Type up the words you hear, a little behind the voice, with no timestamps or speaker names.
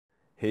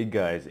Hey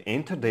guys,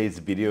 in today's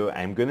video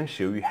I'm gonna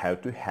show you how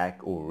to hack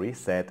or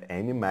reset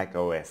any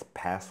macOS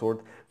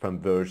password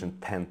from version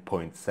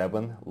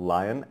 10.7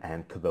 Lion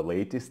and to the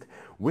latest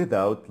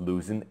without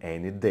losing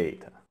any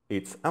data.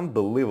 It's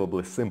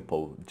unbelievably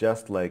simple,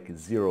 just like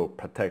zero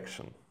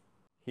protection.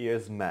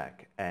 Here's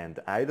Mac, and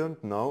I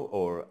don't know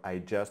or I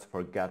just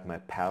forgot my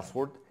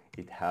password.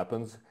 It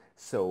happens,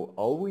 so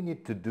all we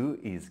need to do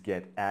is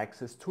get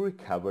access to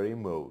recovery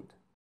mode.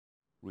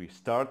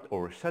 Restart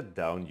or shut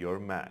down your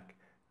Mac.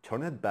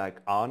 Turn it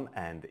back on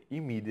and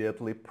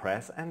immediately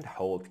press and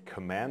hold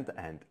Command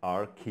and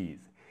R keys.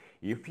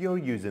 If you're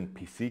using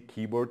PC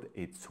keyboard,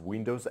 it's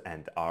Windows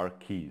and R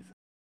keys.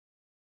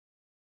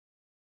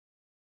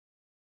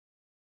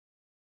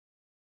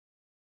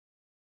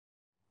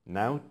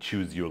 Now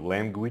choose your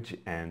language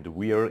and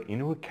we are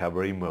in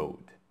recovery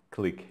mode.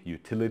 Click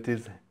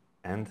Utilities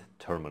and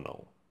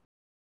Terminal.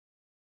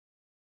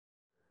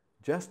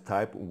 Just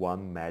type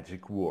one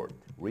magic word,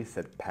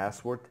 reset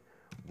password,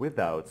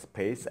 without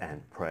space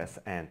and press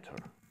Enter.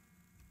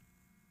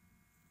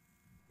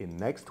 In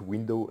next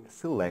window,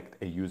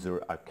 select a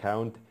user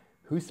account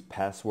whose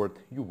password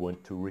you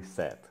want to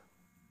reset.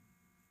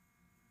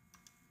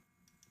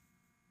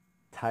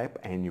 Type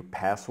a new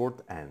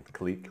password and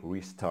click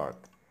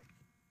Restart.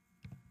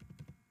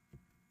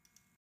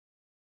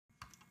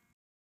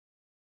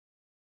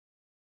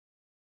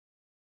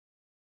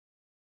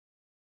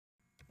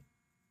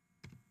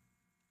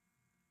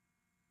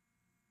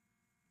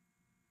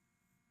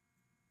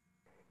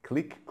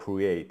 Click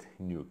Create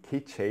New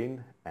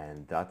Keychain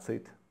and that's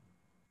it.